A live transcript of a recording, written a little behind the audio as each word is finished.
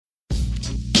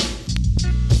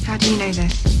How do you know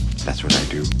this? That's what I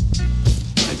do.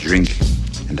 I drink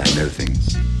and I know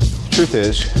things. Truth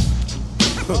is,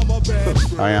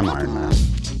 I am Iron Man.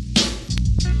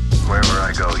 Wherever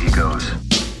I go, he goes.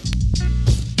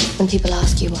 When people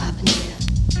ask you what happened here,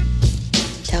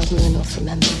 tell them the North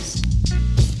remembers.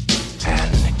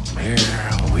 And here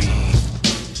we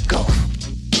go.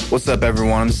 What's up,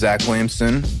 everyone? I'm Zach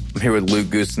Williamson. I'm here with Luke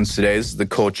Goosens today. This is the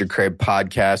Culture Crave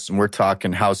podcast, and we're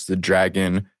talking House of the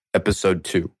Dragon, episode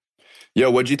 2. Yo,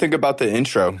 what'd you think about the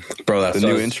intro? Bro, that's the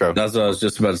new intro. That's what I was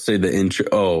just about to say, the intro.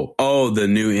 Oh, the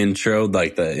new intro,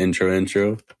 like the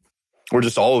intro. Or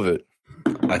just all of it?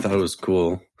 I thought it was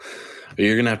cool.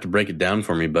 You're going to have to break it down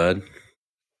for me, bud.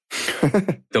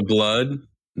 The blood,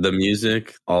 the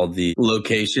music, all the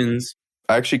locations.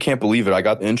 I actually can't believe it. I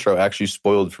got the intro actually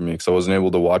spoiled for me because I wasn't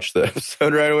able to watch the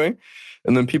episode right away.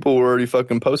 And then people were already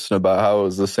fucking posting about how it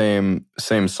was the same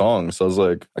song. So I was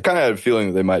like, I kind of had a feeling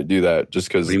that they might do that just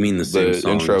because What do you mean the same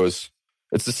song? Intro is,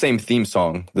 it's the same theme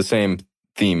song, the same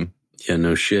theme. Yeah,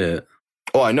 no shit.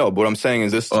 Oh, I know. But what I'm saying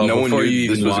is this, no one knew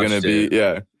this was going to be,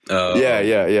 yeah.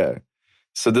 Yeah.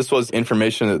 So this was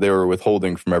information that they were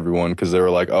withholding from everyone because they were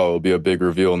like, oh, it'll be a big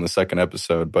reveal in the second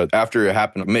episode. But after it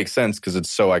happened, it makes sense because it's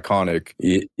so iconic.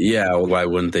 Yeah, why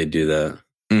wouldn't they do that?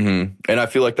 Mm-hmm. And I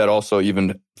feel like that also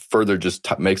even further just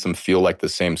makes them feel like the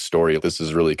same story. This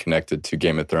is really connected to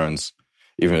Game of Thrones,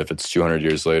 even if it's 200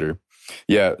 years later.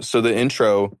 Yeah, so the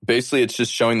intro, basically it's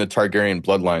just showing the Targaryen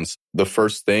bloodlines. The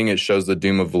first thing, it shows the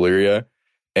Doom of Valyria,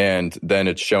 and then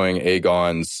it's showing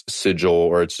Aegon's sigil,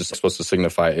 or it's just supposed to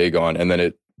signify Aegon, and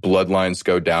then bloodlines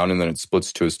go down, and then it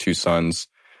splits to his two sons,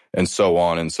 and so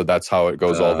on. And so that's how it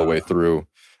goes all the way through.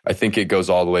 I think it goes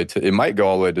all the way to, it might go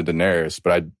all the way to Daenerys,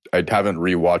 but I haven't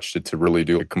rewatched it to really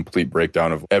do a complete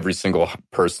breakdown of every single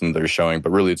person they're showing. But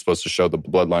really, it's supposed to show the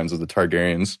bloodlines of the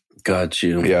Targaryens. Got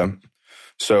you. Yeah.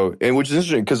 So, and which is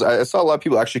interesting because I saw a lot of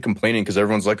people actually complaining because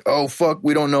everyone's like, oh, fuck,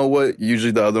 we don't know what.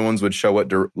 Usually the other ones would show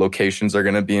what locations are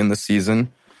going to be in the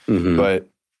season. Mm-hmm. But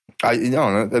I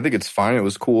think it's fine. It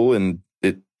was cool, and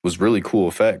it was really cool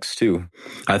effects too.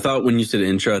 I thought when you said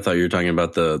intro, I thought you were talking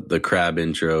about the crab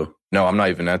intro. No, I'm not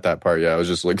even at that part yet. I was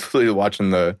just like really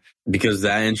watching because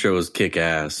that intro was kick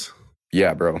ass.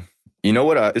 Yeah, bro. You know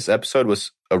what? This episode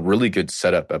was a really good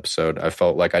setup episode. I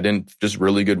felt like just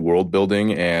really good world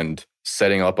building and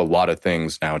setting up a lot of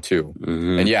things now too.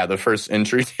 Mm-hmm. And yeah, the first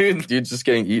entry, dude just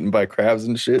getting eaten by crabs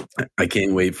and shit. I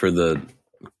can't wait for the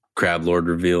Crab Lord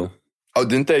reveal. Oh,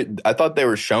 didn't they? I thought they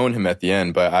were showing him at the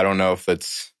end, but I don't know if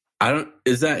it's.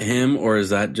 Is that him or is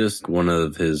that just one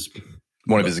of his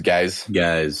guys?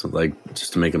 Guys, like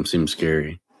just to make him seem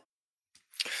scary.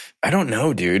 I don't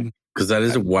know, dude. Because that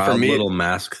is a wild little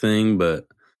mask thing, but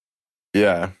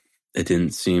yeah, it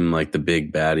didn't seem like the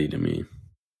big baddie to me.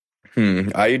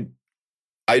 I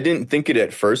didn't think it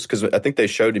at first because I think they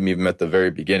showed him even at the very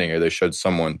beginning, or they showed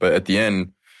someone. But at the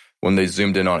end, when they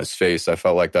zoomed in on his face, I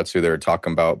felt like that's who they were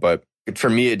talking about. But for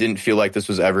me, it didn't feel like this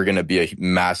was ever going to be a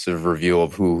massive reveal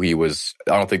of who he was.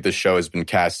 I don't think the show has been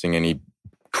casting any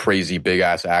crazy big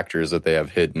ass actors that they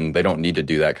have hidden. They don't need to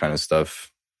do that kind of stuff.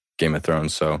 Game of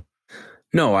Thrones, so.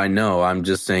 No, I know. I'm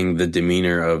just saying the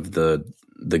demeanor of the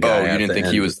guy. Oh, you didn't think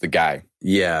he was the guy?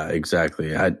 Yeah,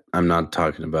 exactly. I'm not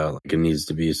talking about like it needs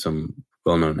to be some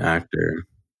well-known actor.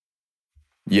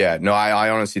 Yeah, no, I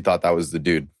honestly thought that was the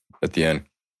dude at the end.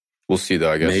 We'll see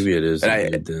though, I guess. Maybe it is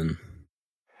then.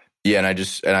 Yeah,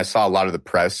 and I saw a lot of the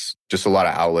press, just a lot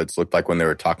of outlets looked like when they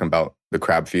were talking about the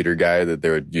crab feeder guy that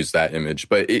they would use that image.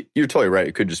 But you're totally right.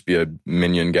 It could just be a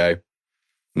minion guy,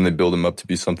 and they build him up to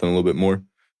be something a little bit more.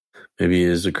 Maybe he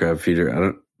is a crab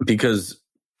feeder. Because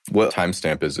what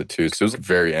timestamp is it too? Because it was the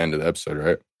very end of the episode,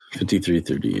 right?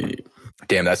 53:38.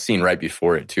 Damn, that scene right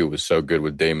before it too was so good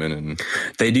with Daemon and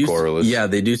Corlys. Yeah,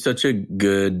 they do such a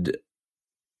good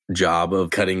job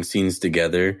of cutting scenes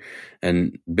together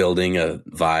and building a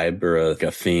vibe or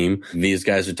a theme. These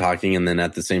guys are talking, and then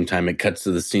at the same time, it cuts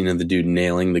to the scene of the dude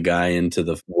nailing the guy into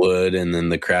the wood, and then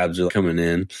the crabs are coming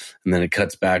in, and then it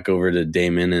cuts back over to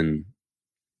Daemon and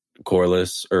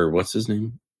Corlys, or what's his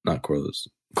name? Not Corlys.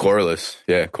 Corlys.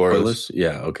 Yeah, Corlys.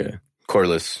 Yeah, okay.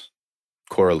 Corlys.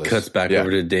 Cuts back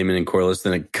over to Daemon and Corlys,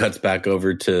 then it cuts back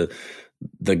over to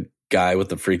the guy with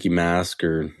the freaky mask,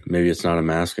 or maybe it's not a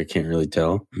mask. I can't really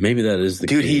tell. Maybe that is the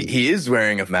dude. He is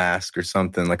wearing a mask or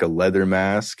something, like a leather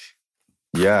mask.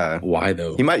 Yeah. Why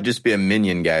though? He might just be a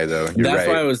minion guy though. That's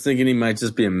why I was thinking he might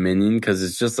just be a minion because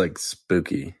it's just like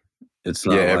spooky. It's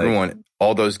not. Yeah,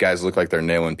 all those guys look like they're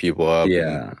nailing people up.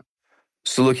 Yeah.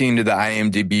 So looking into the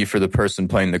IMDb for the person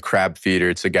playing the crab feeder,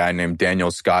 it's a guy named Daniel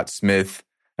Scott Smith,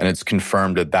 and it's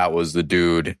confirmed that was the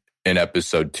dude in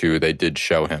episode 2, they did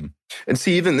show him. And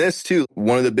see, even this too,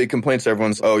 one of the big complaints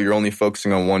everyone's, oh, you're only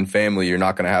focusing on one family. You're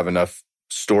not going to have enough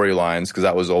storylines, because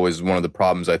that was always one of the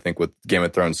problems, I think, with Game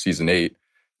of Thrones season 8,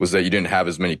 was that you didn't have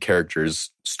as many characters,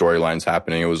 storylines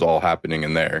happening. It was all happening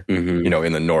in there, you know,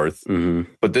 in the North.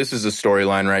 But this is a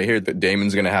storyline right here that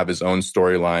Daemon's going to have his own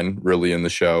storyline really in the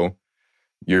show.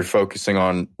 You're focusing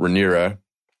on Rhaenyra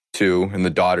too, and the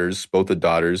daughters, both the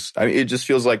daughters. I mean, it just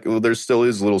feels like there still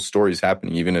is little stories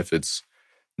happening, even if it's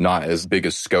not as big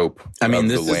a scope. I mean,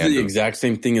 this is the exact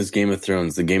same thing as Game of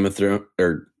Thrones. The Game of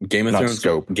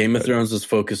Thrones was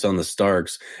focused on the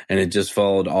Starks, and it just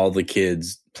followed all the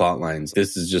kids' plot lines.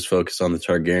 This is just focused on the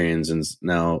Targaryens, and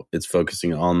now it's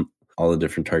focusing on all the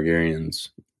different Targaryens.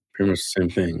 Pretty much the same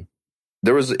thing.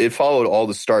 It followed all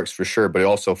the Starks for sure, but it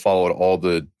also followed all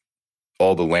the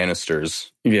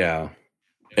Lannisters. Yeah.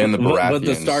 And the Baratheons. But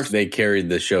the Starks, they carried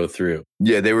the show through.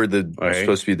 Yeah, they were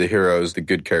supposed to be the heroes, the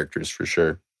good characters for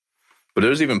sure. But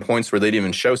there's even points where they didn't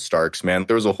even show Starks, man.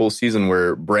 There was a whole season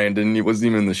where Brandon wasn't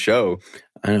even in the show.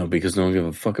 I know, because no one gave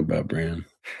a fuck about Bran.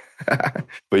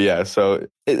 But yeah, so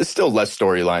it's still less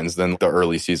storylines than the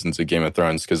early seasons of Game of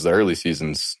Thrones, because the early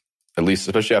seasons, at least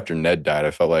especially after Ned died,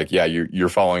 I felt like, yeah, you're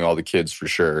following all the kids for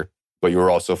sure, but you were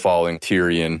also following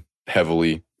Tyrion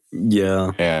heavily.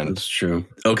 Yeah, and that's true.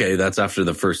 Okay, that's after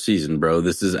the first season, bro.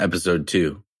 This is episode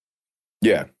 2.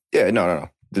 Yeah, no.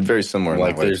 They're very similar.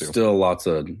 Like, there's still lots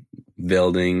of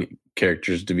building,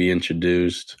 characters to be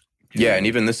introduced. Yeah, and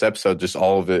even this episode, just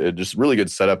all of it just really good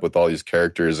setup with all these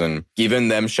characters, and even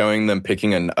them showing them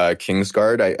picking a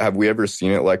Kingsguard. Have we ever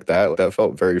seen it like that? That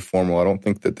felt very formal. I don't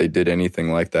think that they did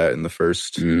anything like that in the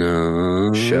first show. You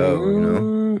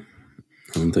know,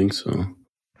 I don't think so.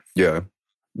 Yeah.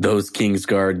 Those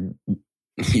Kingsguard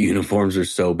uniforms are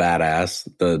so badass.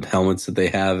 The helmets that they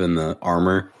have and the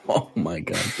armor. Oh my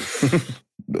God.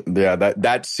 Yeah,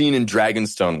 that scene in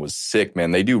Dragonstone was sick,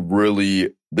 man. They do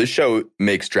really... This show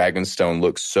makes Dragonstone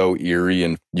look so eerie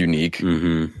and unique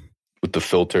with the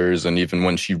filters. And even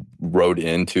when she rode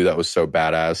into, that was so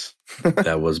badass.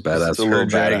 That was badass. Her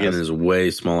dragon is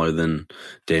way smaller than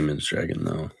Daemon's dragon,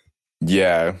 though.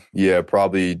 Yeah,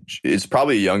 probably. It's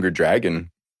probably a younger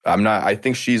dragon. I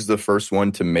think she's the first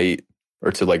one to mate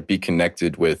or to like be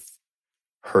connected with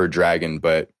her dragon,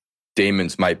 but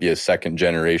Daemon's might be a second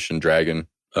generation dragon.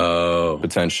 Oh,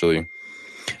 potentially.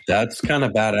 That's kind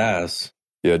of badass.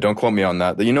 Yeah, don't quote me on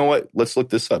that. You know what? Let's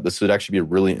look this up. This would actually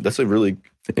be that's a really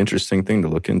interesting thing to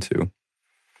look into.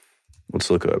 Let's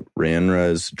look up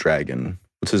Rhaenyra's dragon.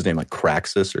 What's his name? Like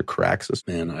Craxus or Craxus?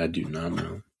 Man, I do not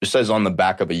know. It says on the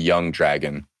back of a young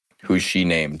dragon who she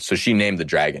named. So she named the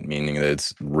dragon, meaning that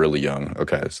it's really young.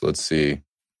 Okay, so let's see.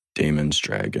 Daemon's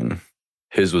dragon.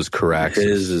 His was Caraxes.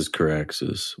 His is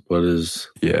Caraxes. What is...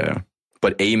 Yeah.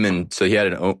 But Aemon, so he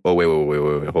had an... Oh,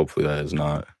 wait. Hopefully that is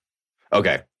not...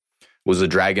 Okay. Was a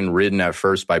dragon ridden at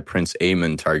first by Prince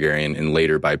Aemon Targaryen and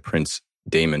later by Prince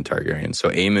Daemon Targaryen. So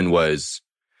Aemon was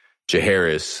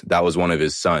Jaehaerys. That was one of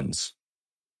his sons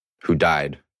who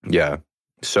died. Yeah.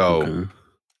 So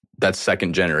that's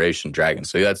second generation dragon.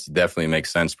 So that's definitely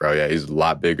makes sense, bro. Yeah, he's a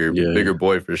lot bigger. Yeah. Bigger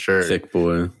boy for sure. Thick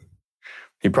boy.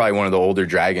 He probably one of the older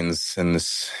dragons in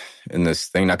this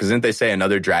thing now. Because didn't they say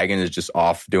another dragon is just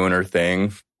off doing her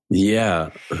thing?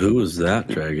 Yeah. Who was that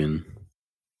dragon?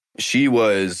 She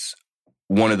was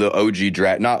one of the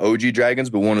not OG dragons,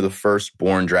 but one of the first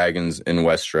born dragons in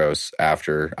Westeros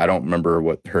after, I don't remember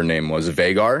what her name was.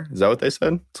 Vhagar? Is that what they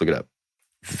said? Let's look it up.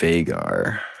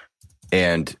 Vhagar.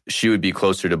 And she would be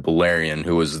closer to Balerion,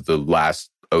 who was the last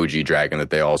OG dragon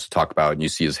that they also talk about. And you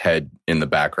see his head in the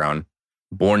background.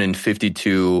 Born in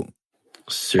 52.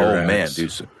 Syrax. Oh, man,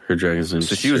 dude. Her dragon's in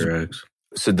Syrax.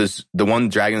 The one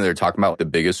dragon that they're talking about, the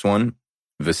biggest one,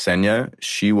 Visenya,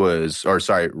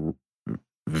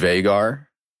 Vhagar,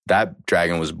 that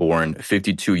dragon was born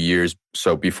 52 years,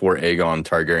 so before Aegon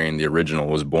Targaryen, the original,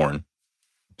 was born.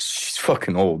 She's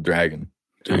fucking old dragon.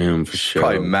 Damn, for sure.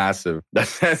 Probably massive.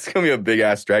 That's going to be a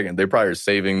big-ass dragon. They probably are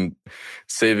saving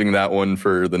that one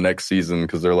for the next season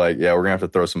because they're like, yeah, we're going to have to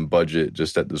throw some budget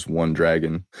just at this one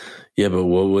dragon. Yeah, but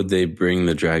what would they bring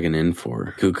the dragon in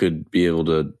for? Who could be able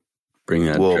to bring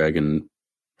that dragon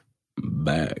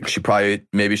back?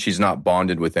 Maybe she's not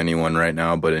bonded with anyone right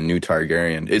now, but a new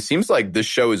Targaryen. It seems like this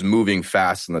show is moving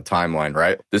fast in the timeline,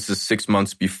 right? This is 6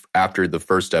 months after the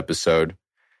first episode.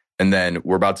 And then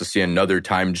we're about to see another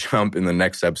time jump in the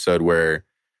next episode where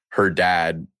her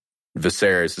dad,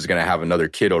 Viserys, is going to have another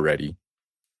kid already,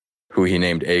 who he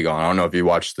named Aegon. I don't know if you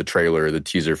watched the trailer or the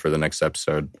teaser for the next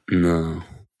episode. No.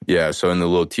 Yeah, so in the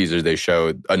little teaser, they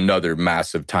showed another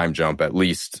massive time jump, at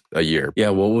least a year. Yeah,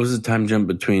 what was the time jump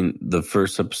between the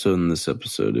first episode and this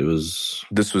episode?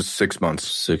 This was 6 months.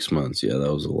 6 months. Yeah,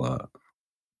 that was a lot.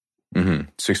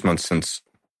 6 months since,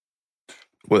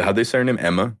 how'd they say her name?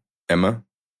 Emma?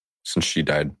 Since she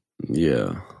died.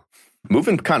 Yeah.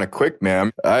 Moving kind of quick,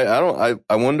 man. I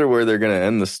wonder where they're going to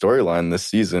end the storyline this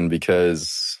season,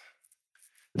 because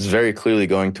it's very clearly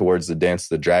going towards the Dance of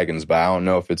the Dragons, but I don't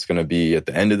know if it's going to be at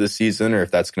the end of the season or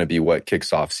if that's going to be what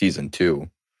kicks off season 2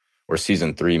 or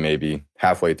season 3, maybe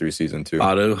halfway through season 2.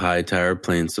 Otto Hightower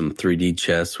playing some 3D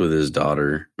chess with his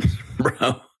daughter.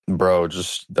 Bro,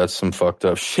 just that's some fucked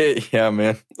up shit. Yeah,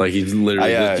 man. Like he's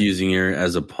literally just using her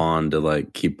as a pawn to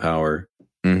like keep power.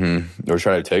 Or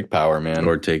try to take power, man.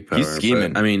 Or take power. He's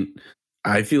scheming. But, I mean,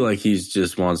 I feel like he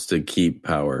just wants to keep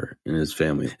power in his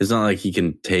family. It's not like he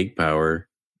can take power.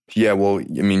 Yeah, well,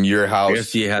 I mean, your house... I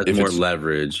guess he has more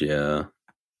leverage, yeah.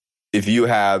 If you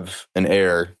have an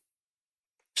heir...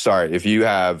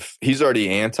 He's already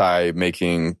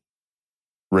anti-making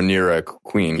Rhaenyra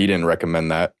queen. He didn't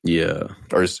recommend that. Yeah.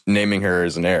 Or naming her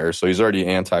as an heir. So he's already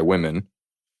anti-women.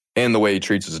 And the way he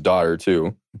treats his daughter,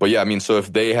 too. But yeah, I mean, so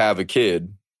if they have a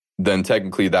kid, then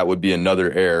technically that would be another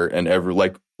heir. And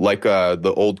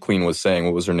the old queen was saying,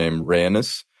 what was her name?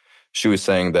 Rhaenys? She was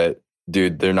saying that,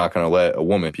 dude, they're not going to let a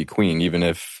woman be queen, even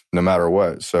if no matter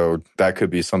what. So that could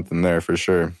be something there for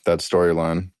sure, that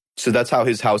storyline. So that's how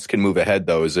his house can move ahead,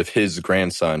 though, is if his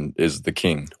grandson is the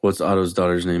king. What's Otto's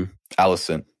daughter's name?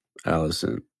 Alicent.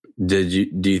 Do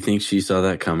you think she saw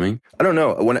that coming? I don't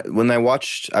know. When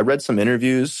I read some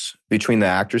interviews between the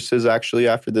actresses actually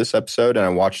after this episode, and I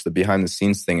watched the behind the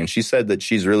scenes thing, and she said that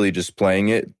she's really just playing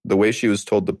it. The way she was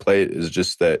told to play it is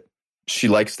just that she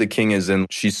likes the king, as in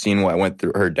she's seen what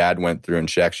her dad went through, and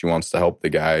she actually wants to help the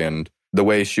guy. And the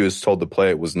way she was told to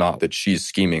play it was not that she's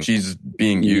scheming. She's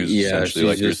being used,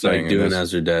 essentially, she's just like doing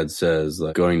as her dad says,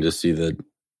 like going to see the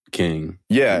king.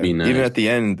 Yeah, nice. Even at the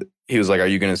end, he was like, "Are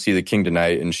you going to see the king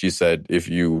tonight?" And she said, "If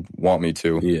you want me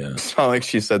to." Yeah. It's not like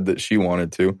she said that she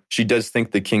wanted to. She does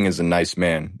think the king is a nice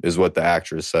man, is what the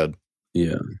actress said.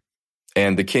 Yeah.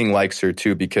 And the king likes her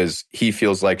too, because he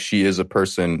feels like she is a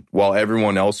person, while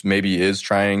everyone else maybe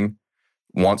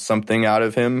wants something out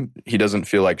of him, he doesn't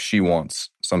feel like she wants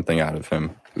something out of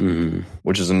him,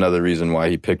 which is another reason why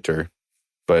he picked her.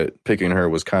 But picking her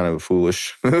was kind of a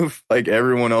foolish move, like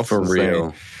everyone else for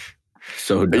real. Saying.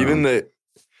 So dumb.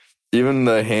 Even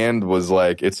the hand was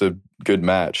like, it's a good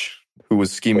match. Who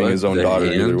was scheming his own daughter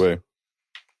either way.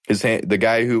 His hand,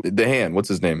 the hand, what's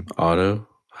his name? Otto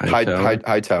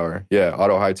Hightower. Yeah,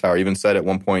 Otto Hightower even said at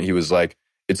one point, he was like,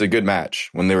 it's a good match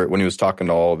when he was talking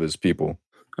to all of his people.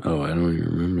 Oh, I don't even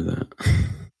remember that.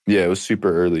 Yeah, it was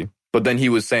super early. But then he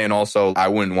was saying also, I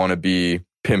wouldn't want to be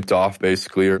pimped off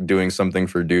basically or doing something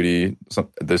for duty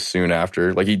this soon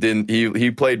after. Like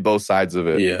he played both sides of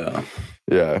it. Yeah.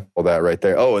 Yeah, all that right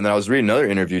there. Oh, and then I was reading another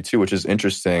interview too, which is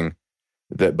interesting,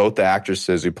 that both the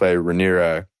actresses who play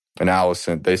Rhaenyra and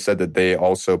Alicent, they said that they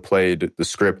also played the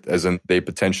script as in they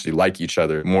potentially like each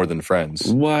other more than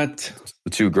friends. What?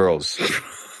 The two girls.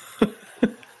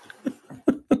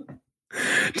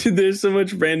 Dude, there's so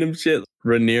much random shit.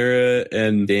 Rhaenyra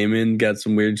and Daemon got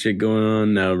some weird shit going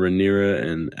on. Now Rhaenyra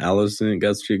and Alicent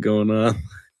got shit going on.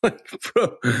 Like,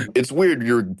 bro. It's weird,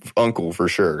 your uncle for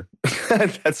sure.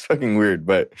 That's fucking weird.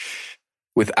 But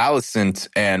with Alicent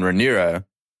and Rhaenyra,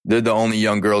 they're the only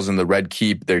young girls in the Red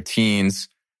Keep. They're teens.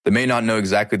 They may not know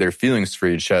exactly their feelings for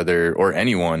each other or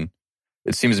anyone.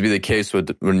 It seems to be the case with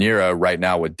Rhaenyra right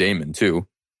now with Daemon too.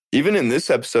 Even in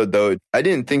this episode, though, I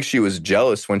didn't think she was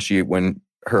jealous when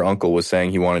her uncle was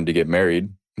saying he wanted to get married.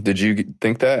 Did you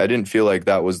think that? I didn't feel like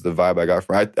that was the vibe I got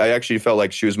from her. I actually felt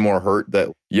like she was more hurt that,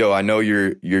 I know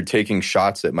you're taking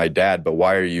shots at my dad, but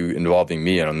why are you involving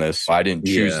me on this? I didn't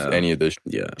choose any of this.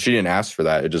 Yeah. She didn't ask for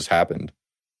that. It just happened.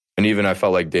 And even I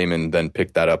felt like Daemon then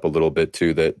picked that up a little bit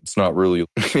too, that it's not really,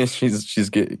 she's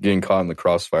getting caught in the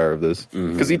crossfire of this.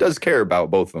 Because he does care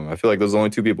about both of them. I feel like those are the only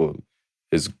two people,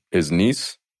 his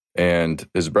niece and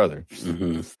his brother.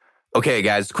 Okay,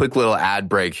 guys, quick little ad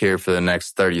break here for the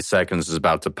next 30 seconds is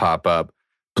about to pop up.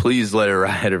 Please let it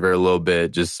ride over a little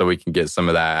bit just so we can get some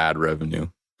of that ad revenue.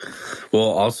 Well,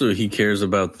 also, he cares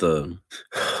about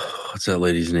what's that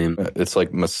lady's name? It's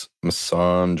like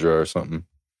Missandra or something.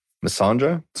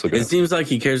 Missandra? It seems like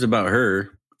he cares about her,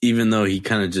 even though he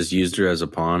kind of just used her as a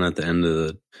pawn at the end of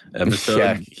the episode.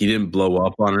 Yeah. He didn't blow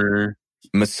up on her.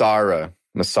 Mysaria?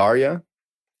 Mysaria,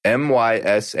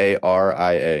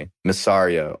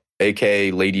 Mysaria,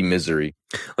 a.k.a. Lady Misery.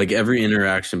 Like every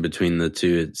interaction between the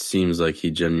two, it seems like he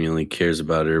genuinely cares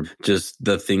about her. Just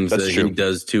the things that he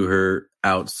does to her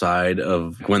outside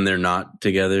of when they're not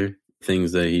together,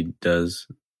 things that he does.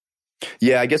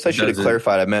 Yeah, I guess I should have Does it-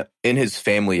 clarified. I meant in his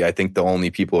family, I think the only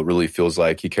people it really feels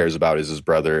like he cares about is his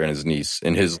brother and his niece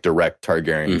in his direct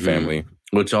Targaryen Mhm. family.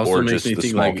 Which also Or makes just me the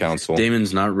think small like council.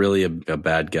 Damon's not really a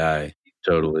bad guy.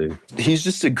 Totally. He's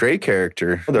just a gray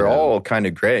character. They're Yeah. all kind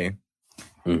of gray,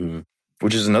 Mm-hmm.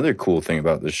 which is another cool thing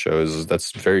about this show is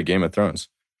that's very Game of Thrones.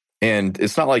 And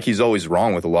it's not like he's always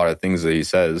wrong with a lot of things that he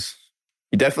says.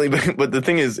 He definitely, but the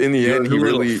thing is, in the end, he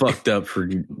really fucked up for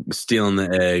stealing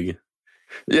the egg.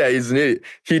 Yeah, he's an idiot.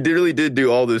 He really did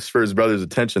do all this for his brother's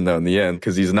attention, though, in the end,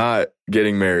 because he's not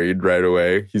getting married right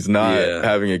away. He's not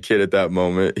having a kid at that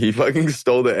moment. He fucking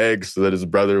stole the egg so that his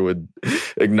brother would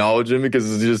acknowledge him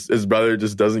because it's just his brother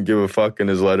just doesn't give a fuck and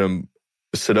has let him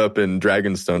sit up in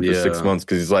Dragonstone for 6 months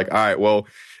because he's like, all right, well,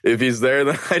 if he's there,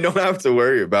 then I don't have to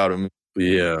worry about him.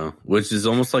 Yeah, which is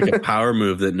almost like a power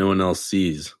move that no one else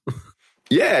sees.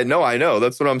 Yeah, no, I know.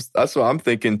 That's what I'm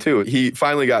thinking too. He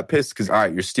finally got pissed because, all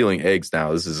right, you're stealing eggs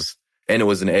now. And it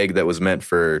was an egg that was meant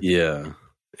for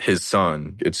his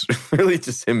son. It's really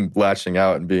just him lashing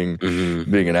out and being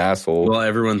an asshole. Well,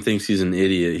 everyone thinks he's an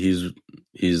idiot.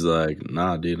 He's like,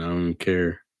 nah, dude, I don't even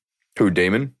care. Who,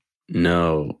 Daemon?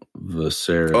 No,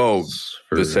 Viserys. Oh,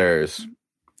 Viserys.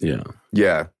 Yeah.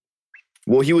 Yeah.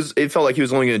 Well, it felt like he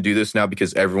was only going to do this now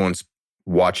because everyone's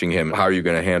watching him. How are you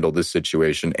going to handle this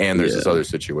situation? And there's this other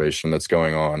situation that's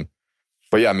going on.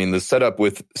 But yeah, I mean, the setup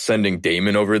with sending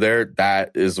Daemon over there,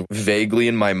 that is vaguely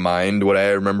in my mind what I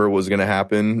remember was going to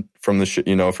happen from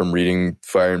the from reading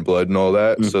Fire and Blood and all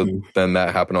that. Mm-hmm. So then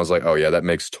that happened. I was like, oh yeah, that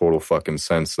makes total fucking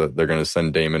sense that they're going to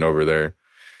send Daemon over there.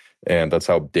 And that's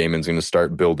how Daemon's going to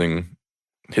start building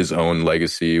his own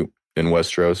legacy in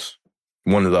Westeros.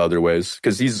 One of the other ways,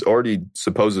 because he's already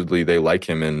supposedly they like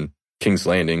him in King's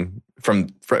Landing.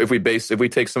 If we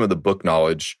take some of the book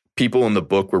knowledge, people in the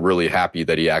book were really happy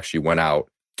that he actually went out,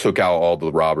 took out all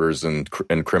the robbers and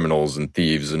criminals and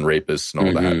thieves and rapists and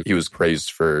all that. He was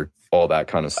praised for all that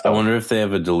kind of stuff. I wonder if they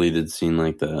have a deleted scene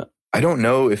like that. I don't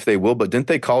know if they will, but didn't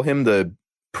they call him the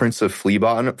Prince of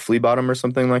Fleabottom or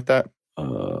something like that?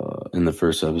 In the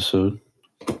first episode,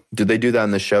 did they do that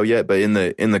in the show yet? But in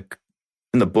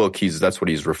the book, that's what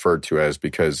he's referred to as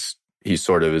because he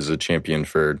sort of is a champion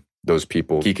for those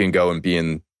people. He can go and be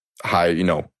in high,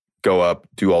 go up,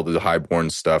 do all the highborn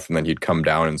stuff, and then he'd come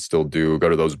down and still go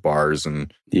to those bars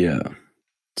and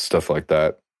stuff like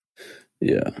that.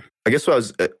 Yeah. I guess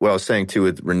what I was saying too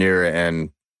with Rhaenyra and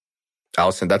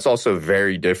Alicent, that's also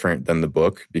very different than the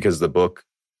book because the book,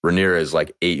 Rhaenyra is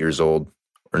like 8 years old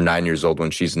or 9 years old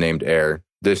when she's named heir.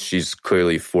 This, she's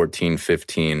clearly 14,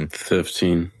 15.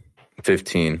 15.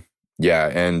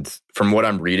 Yeah, and from what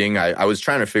I'm reading, I was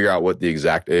trying to figure out what the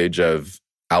exact age of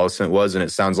Alicent was, and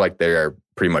it sounds like they are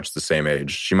pretty much the same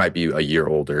age. She might be a year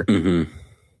older. Mm-hmm.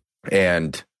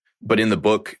 But in the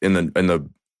book, in the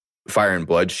Fire and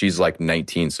Blood, she's like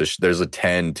 19, so there's a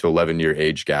 10 to 11 year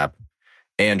age gap.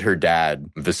 And her dad,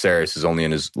 Viserys, is only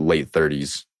in his late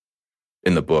 30s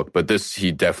in the book, but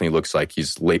he definitely looks like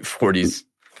he's late 40s.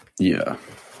 Yeah.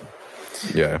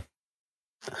 Yeah.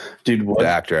 Dude, what? The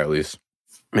actor, at least.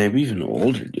 Maybe even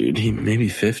older, dude. He maybe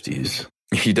 50s.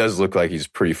 He does look like he's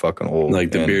pretty fucking old.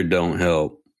 Like the beard don't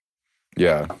help.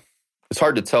 Yeah. It's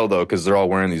hard to tell, though, because they're all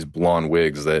wearing these blonde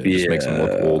wigs that just makes them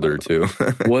look older, too.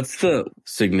 What's the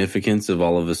significance of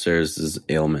all of Viserys'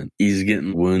 ailment? He's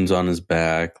getting wounds on his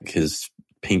back, his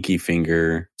pinky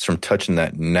finger. It's from touching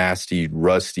that nasty,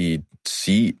 rusty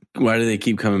seat. Why do they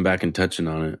keep coming back and touching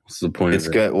on it? What's the point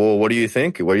of it? Well, what do you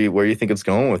think? Where do you think it's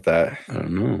going with that? I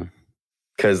don't know.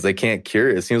 Because they can't cure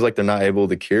it. It seems like they're not able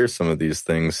to cure some of these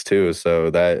things, too.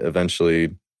 So that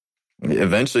eventually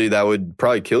that would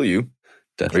probably kill you.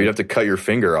 Or you'd have to cut your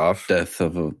finger off. Death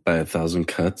by 1,000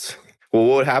 cuts. Well,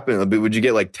 what would happen? Would you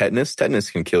get like tetanus?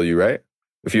 Tetanus can kill you, right?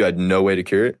 If you had no way to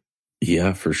cure it?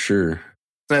 Yeah, for sure.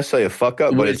 It's not necessarily a fuck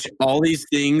up, but it's all these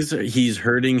things, he's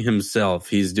hurting himself.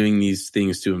 He's doing these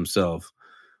things to himself,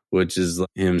 which is like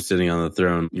him sitting on the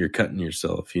throne. You're cutting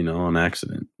yourself, on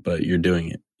accident, but you're doing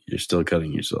it. You're still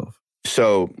cutting yourself.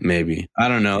 So maybe. I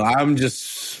don't know. I'm just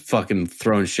fucking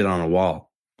throwing shit on a wall.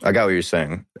 I got what you're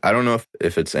saying. I don't know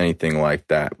if it's anything like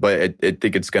that, but I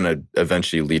think it's going to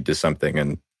eventually lead to something.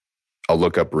 And I'll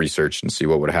look up research and see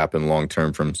what would happen long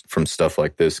term from stuff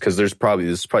like this. Because this is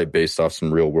probably based off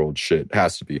some real world shit. It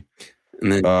has to be.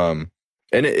 And then,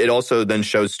 and it also then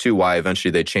shows too why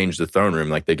eventually they change the throne room.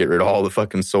 Like they get rid of all the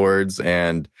fucking swords,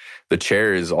 and the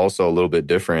chair is also a little bit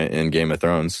different in Game of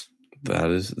Thrones.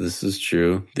 This is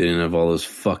true. They didn't have all those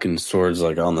fucking swords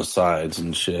like on the sides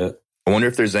and shit. I wonder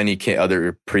if there's any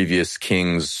other previous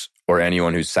kings or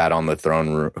anyone who sat on the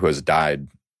throne who has died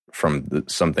from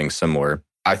something similar.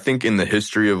 I think in the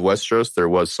history of Westeros, there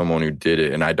was someone who did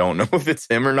it, and I don't know if it's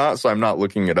him or not, so I'm not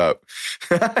looking it up.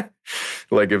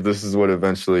 Like, if this is what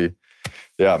eventually...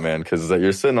 Yeah, man, because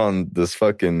you're sitting on this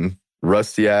fucking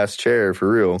rusty-ass chair,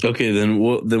 for real. Okay, then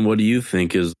what do you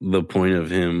think is the point of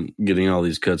him getting all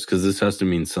these cuts? Because this has to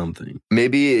mean something.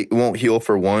 Maybe it won't heal,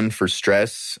 for one, for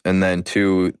stress, and then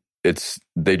two,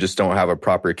 they just don't have a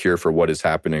proper cure for what is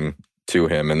happening to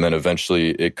him, and then eventually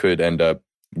it could end up...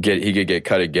 He could get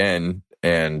cut again,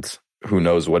 and who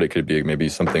knows what it could be, maybe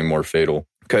something more fatal.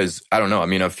 Because, I don't know, I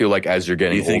mean, I feel like as you're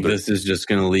getting older... You think this is just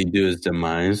going to lead to his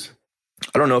demise?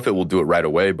 I don't know if it will do it right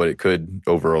away, but it could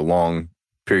over a long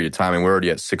period of time. And we're already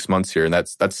at 6 months here, and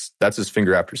that's his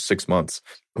finger after 6 months.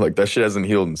 Like, that shit hasn't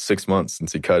healed in 6 months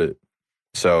since he cut it.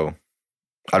 So,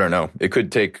 I don't know. It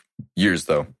could take years,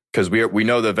 though, because we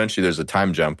know that eventually there's a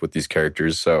time jump with these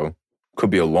characters, so it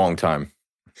could be a long time.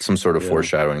 Some sort of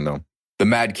foreshadowing, though. The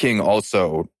Mad King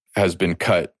also has been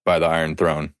cut by the Iron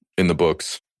Throne in the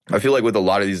books. I feel like with a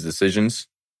lot of these decisions,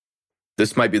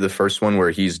 this might be the first one where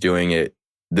he's doing it.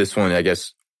 This one, I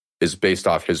guess, is based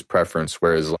off his preference,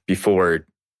 whereas before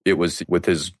it was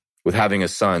with having a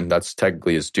son, that's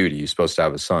technically his duty. He's supposed to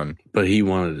have a son. But he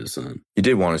wanted a son. He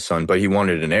did want a son, but he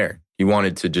wanted an heir. He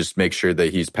wanted to just make sure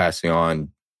that he's passing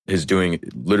on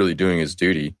literally doing his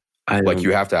duty. Like,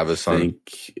 you have to have a son. I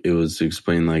think it was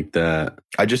explained like that.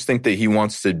 I just think that he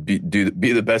wants to be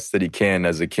the best that he can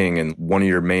as a king, and one of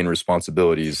your main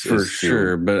responsibilities for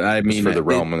sure. But I mean, for the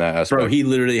realm in that aspect. Bro, he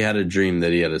literally had a dream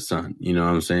that he had a son. You know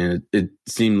what I'm saying? It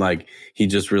seemed like he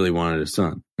just really wanted a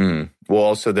son. Well,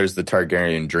 also there's the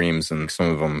Targaryen dreams, and some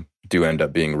of them do end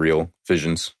up being real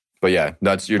visions. But yeah,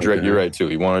 you're right too.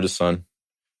 He wanted a son.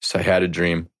 So he had a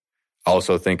dream. I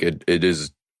also think it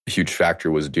is a huge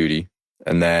factor was duty.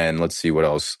 And then let's see what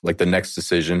else. Like the next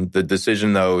decision. The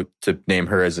decision, though, to name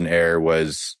her as an heir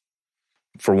was,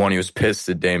 for one, he was pissed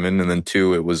at Daemon. And then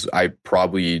two, it was,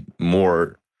 probably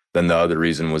more than the other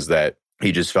reason was that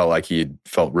he just felt like he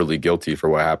felt really guilty for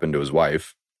what happened to his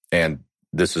wife. And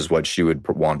this is what she would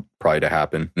want probably to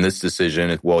happen. And this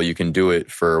decision, well, you can do it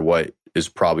for what is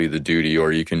probably the duty,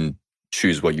 or you can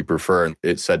choose what you prefer.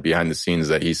 It said behind the scenes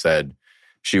that he said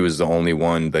she was the only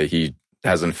one that he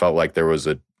hasn't felt like there was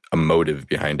a motive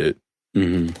behind it,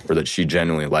 or that she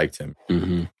genuinely liked him.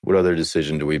 What other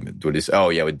decision do we say? Oh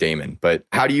yeah, with Daemon. But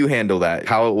how do you handle that?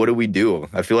 What do we do?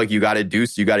 I feel like you got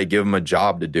to give him a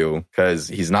job to do, because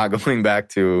he's not going back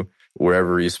to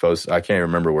wherever he's supposed to. I can't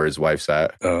remember where his wife's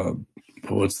at.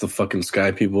 What's the fucking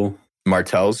Sky people?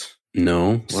 Martells?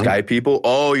 No. What? Sky people?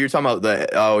 Oh, you're talking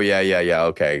about yeah.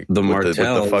 Okay. The Martells.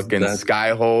 With the fucking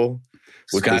sky hole.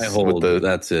 Skyhole,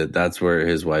 that's it. That's where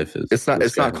his wife is. It's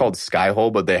not called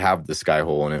Skyhole, but they have the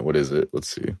Skyhole in it. What is it? Let's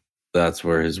see. That's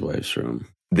where his wife's from.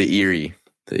 The Eyrie.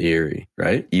 The Eyrie,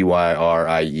 right?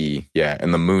 Eyrie. Yeah,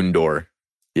 and the Moon Door.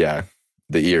 Yeah,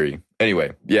 the Eyrie.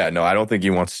 Anyway, yeah, no, I don't think he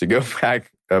wants to go back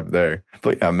up there.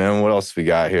 But yeah, man, what else we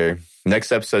got here?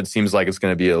 Next episode seems like it's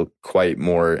going to be a quite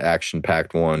more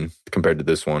action-packed one compared to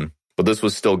this one. But this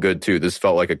was still good, too. This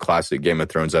felt like a classic Game of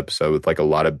Thrones episode with like a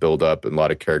lot of build-up and a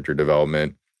lot of character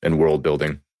development and world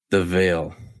building. The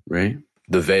Vale, right?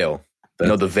 The Vale.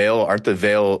 No, the Vale. Aren't the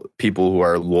Vale people who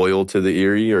are loyal to the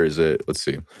Eyrie, or is it? Let's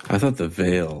see. I thought the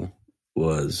Vale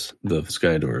was the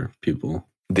Skydor people.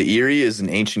 The Eyrie is an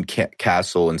ancient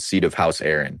castle and seat of House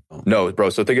Aaron. Oh. No, bro.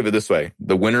 So think of it this way: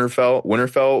 the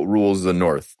Winterfell rules the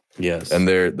north. Yes, and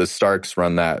the Starks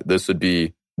run that. This would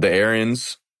be the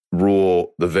Aryans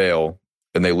rule the Vale,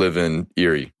 and they live in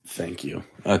Eyrie. Thank you.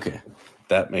 Okay,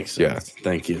 that makes sense. Yeah.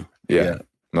 Thank you. Yeah.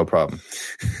 No problem.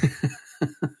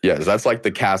 Yes, that's like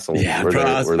the castle. Yeah, where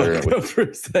they're for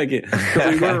a second.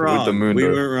 We weren't wrong. With the moon we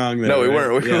door. Weren't wrong there. No, we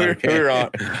weren't. We were wrong.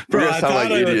 Bro, we sound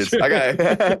like idiots.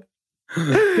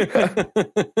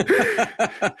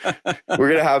 We're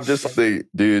gonna have just the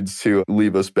dudes who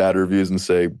leave us bad reviews and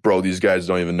say, bro, these guys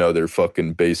don't even know their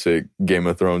fucking basic Game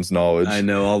of Thrones knowledge. I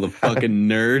know, all the fucking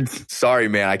nerds. Sorry,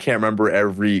 man, I can't remember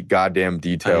every goddamn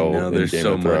detail. I know, there's in Game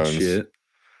so of Thrones. much shit.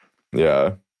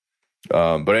 Yeah.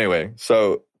 But anyway,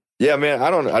 so yeah, man, I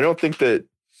don't know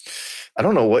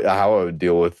how I would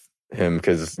deal with him,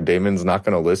 because Daemon's not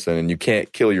going to listen, and you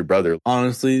can't kill your brother.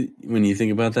 Honestly, when you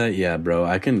think about that, yeah, bro,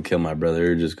 I couldn't kill my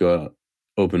brother or just go out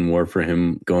open war for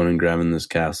him going and grabbing this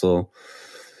castle.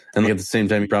 And at the same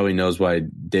time, he probably knows why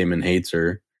Daemon hates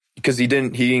her. Because he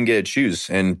didn't get to choose,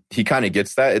 and he kind of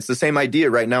gets that. It's the same idea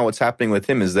right now. What's happening with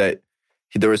him is that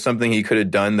there was something he could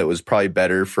have done that was probably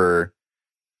better for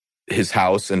his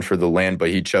house and for the land, but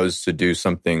he chose to do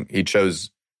something. He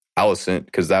chose Alicent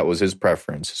because that was his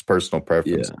preference, his personal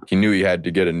preference. Yeah. He knew he had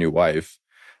to get a new wife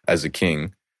as a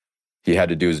king. he had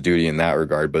to do his duty in that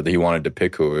regard, but he wanted to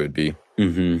pick who it would be.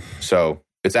 Mm-hmm. So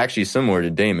it's actually similar to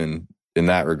Daemon in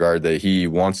that regard, that he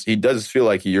does feel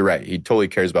like you're right. He totally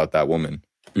cares about that woman.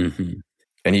 Mm-hmm.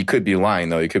 And he could be lying,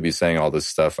 though. He could be saying all this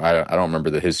stuff. I don't remember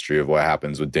the history of what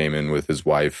happens with Daemon with his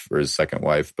wife or his second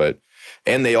wife.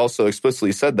 And they also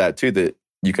explicitly said that, too, that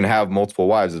you can have multiple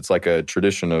wives. It's like a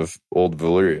tradition of old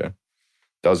Valyria.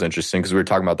 That was interesting because we were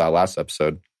talking about that last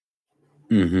episode.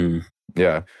 Mm-hmm.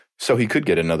 Yeah. So he could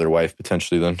get another wife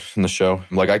potentially then in the show.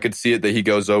 Like, I could see it that he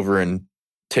goes over and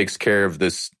takes care of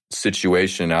this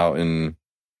situation out in,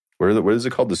 what is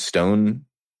it called? The Stonelands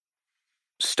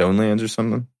or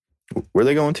something? Where are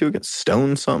they going to again?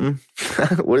 Stone something?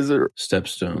 What is it?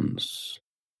 Stepstones.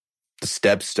 The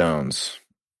Stepstones.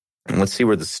 And let's see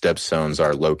where the Stepstones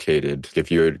are located.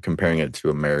 If you're comparing it to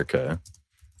America,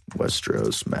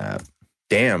 Westeros map.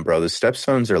 Damn, bro, the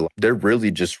Stepstones they're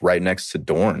really just right next to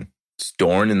Dorne. It's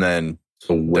Dorne, and then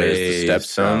there's the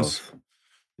Stepstones. South.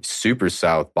 Super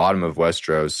south, bottom of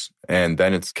Westeros. And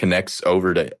then it connects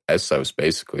over to Essos,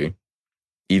 basically.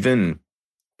 Even,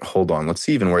 hold on, let's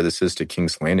see even where this is to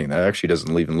King's Landing. That actually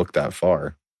doesn't even look that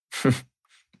far.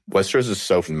 Westeros is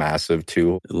so massive,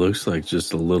 too. It looks like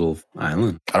just a little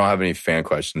island. I don't have any fan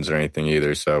questions or anything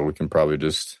either, so we can probably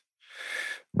just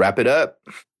wrap it up.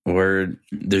 Where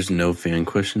there's no fan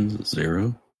questions?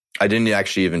 Zero? I didn't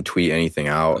actually even tweet anything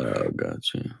out. Oh,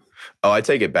 gotcha. Oh, I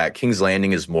take it back. King's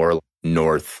Landing is more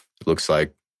north. It looks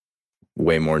like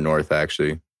way more north,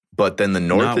 actually. But then the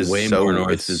north Not is way so more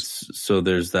north. So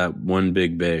there's that one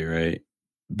big bay, right?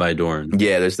 By Dorne.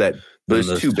 Yeah, there's that.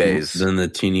 There's two bays. Then the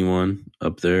teeny one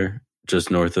up there, just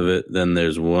north of it. Then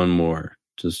there's one more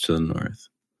just to the north.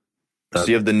 So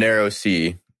you have the Narrow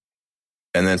Sea,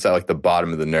 and then it's at like the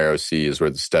bottom of the Narrow Sea is where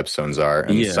the Stepstones are.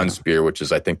 And the Sunspear, which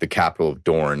is, I think, the capital of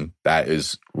Dorne, that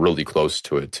is really close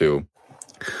to it, too.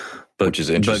 Which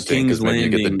is interesting because maybe you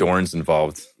get the Dorns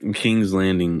involved. King's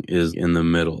Landing is in the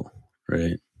middle,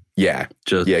 right? Yeah.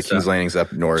 King's Landing's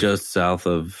up north. Just south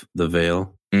of the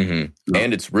Vale. Mm-hmm.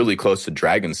 And it's really close to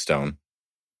Dragonstone.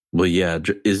 Well, yeah.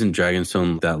 Isn't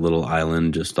Dragonstone that little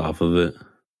island just off of it?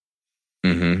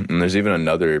 Mm-hmm. And there's even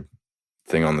another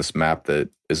thing on this map that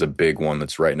is a big one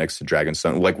that's right next to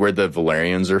Dragonstone. Like where the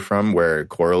Valyrians are from, where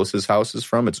Corlys' house is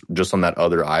from, it's just on that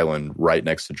other island right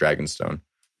next to Dragonstone.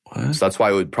 What? So that's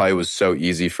why it probably was so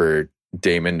easy for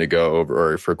Daemon to go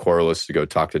over, or for Corlys to go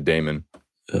talk to Daemon.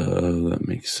 Oh, that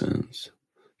makes sense.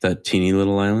 That teeny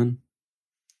little island?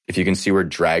 If you can see where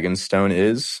Dragonstone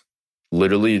is,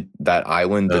 literally that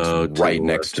island that's right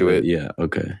next to it. Yeah,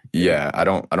 okay. Yeah, I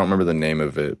don't remember the name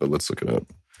of it, but let's look it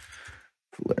up.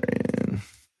 Valyrian.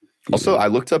 Also, I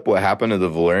looked up what happened to the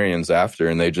Valyrians after,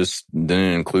 and they just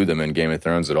didn't include them in Game of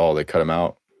Thrones at all. They cut them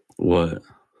out. What?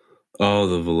 Oh,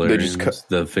 the Valyrians,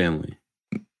 the family.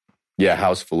 Yeah,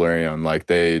 House Valyrian. Like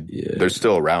they're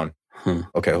still around. Huh.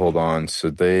 Okay, hold on. So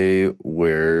they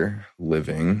were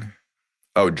living.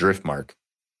 Oh, Driftmark.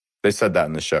 They said that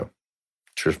in the show.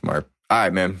 Driftmark. All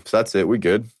right, man. So that's it. We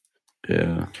good.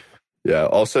 Yeah. Yeah.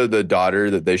 Also, the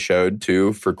daughter that they showed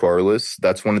too for Corlys,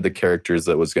 that's one of the characters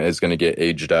that is going to get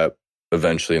aged up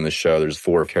eventually in the show. There's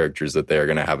 4 characters that they are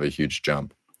going to have a huge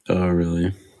jump. Oh,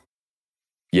 really?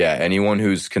 Yeah. Anyone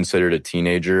who's considered a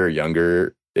teenager or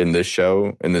younger in this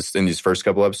show, in these first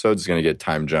couple episodes, is going to get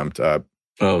time jumped up.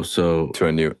 Oh, so to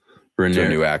a new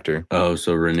actor. Oh,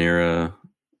 so Rhaenyra,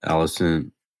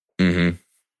 Alicent. Mm-hmm.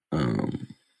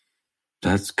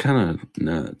 That's kind of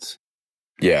nuts.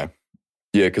 Yeah.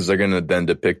 Yeah, because they're going to then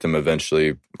depict them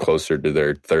eventually closer to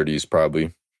their 30s,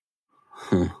 probably.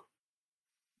 Huh.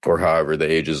 Or however the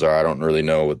ages are. I don't really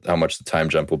know how much the time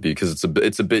jump will be because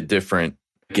it's a bit different.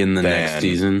 In the next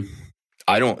season?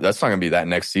 That's not going to be that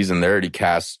next season. They already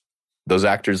cast those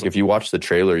actors. If you watch the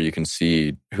trailer, you can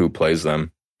see who plays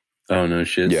them. Oh, no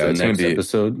shit. Yeah, so it's next going to be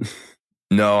episode?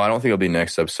 No, I don't think it'll be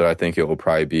next episode. I think it will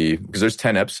probably be, because there's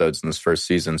 10 episodes in this first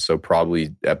season, so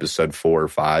probably episode 4 or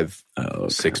 5,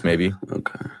 6 maybe.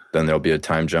 Okay. Then there'll be a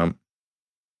time jump.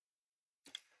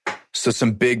 So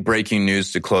some big breaking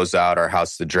news to close out our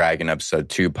House of the Dragon episode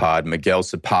 2 pod. Miguel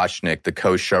Sapochnik, the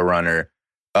co-showrunner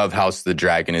of House of the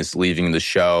Dragon, is leaving the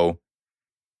show.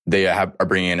 They are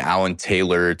bringing in Alan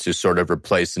Taylor to sort of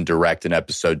replace and direct in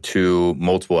episode 2,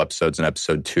 multiple episodes in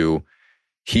episode 2.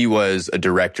 He was a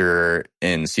director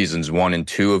in seasons 1 and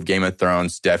 2 of Game of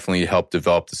Thrones, definitely helped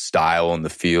develop the style and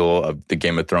the feel of the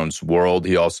Game of Thrones world.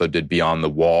 He also did Beyond the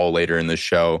Wall later in the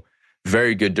show.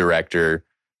 Very good director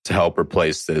to help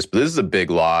replace this. But this is a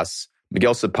big loss.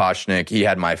 Miguel Sapochnik, he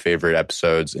had my favorite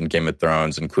episodes in Game of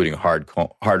Thrones, including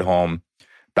Hardhome,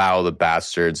 Battle of the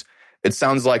Bastards. It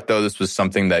sounds like, though, this was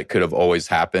something that could have always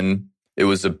happened. it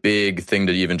was a big thing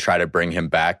to even try to bring him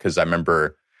back, because I remember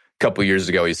a couple years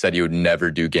ago he said he would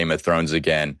never do Game of Thrones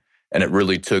again. And it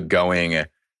really took going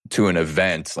to an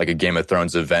event, like a Game of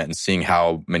Thrones event, and seeing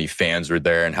how many fans were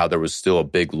there and how there was still a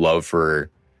big love for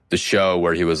the show,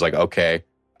 where he was like, okay,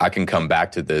 I can come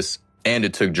back to this. And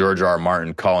it took George R.R.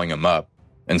 Martin calling him up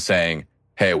and saying,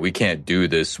 hey, we can't do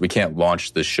this. We can't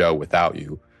launch this show without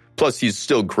you. Plus, he's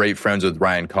still great friends with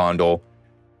Ryan Condal,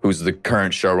 who's the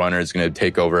current showrunner, is going to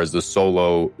take over as the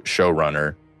solo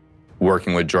showrunner,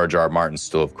 working with George R.R. Martin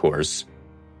still, of course.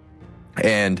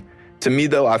 And to me,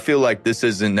 though, I feel like this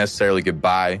isn't necessarily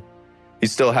goodbye. He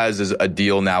still has a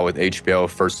deal now with HBO,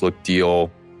 First Look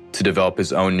deal, to develop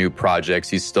his own new projects.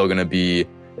 He's still going to be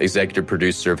executive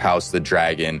producer of House of the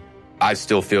Dragon. I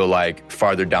still feel like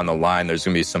farther down the line, there's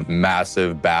going to be some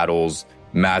massive battles,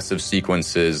 massive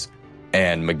sequences,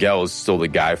 and Miguel is still the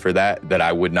guy for that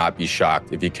I would not be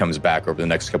shocked if he comes back over the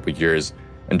next couple of years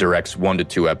and directs 1 to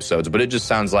 2 episodes. But it just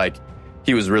sounds like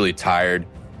he was really tired.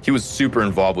 He was super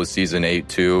involved with season 8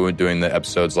 too, doing the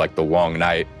episodes like The Long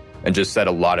Night, and just said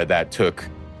a lot of that took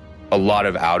a lot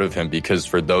of out of him, because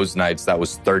for those nights, that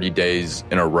was 30 days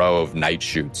in a row of night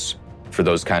shoots for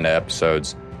those kind of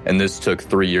episodes. And this took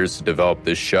 3 years to develop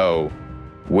this show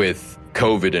with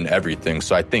COVID and everything.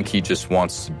 So I think he just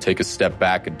wants to take a step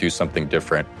back and do something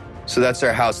different. So that's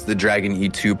our House of the Dragon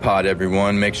E2 pod,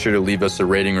 everyone. Make sure to leave us a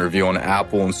rating and review on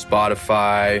Apple and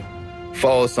Spotify.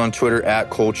 Follow us on Twitter at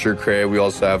CultureCray. We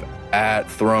also have at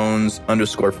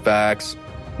Thrones_facts.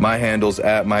 My handle's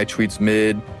at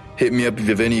MyTweetsMid. Hit me up if you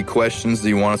have any questions that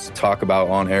you want us to talk about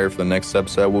on air for the next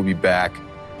episode. We'll be back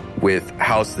with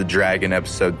House of the Dragon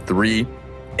episode 3.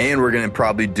 And we're going to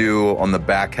probably do on the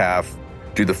back half,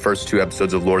 do the first 2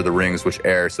 episodes of Lord of the Rings, which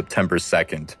air September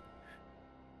 2nd.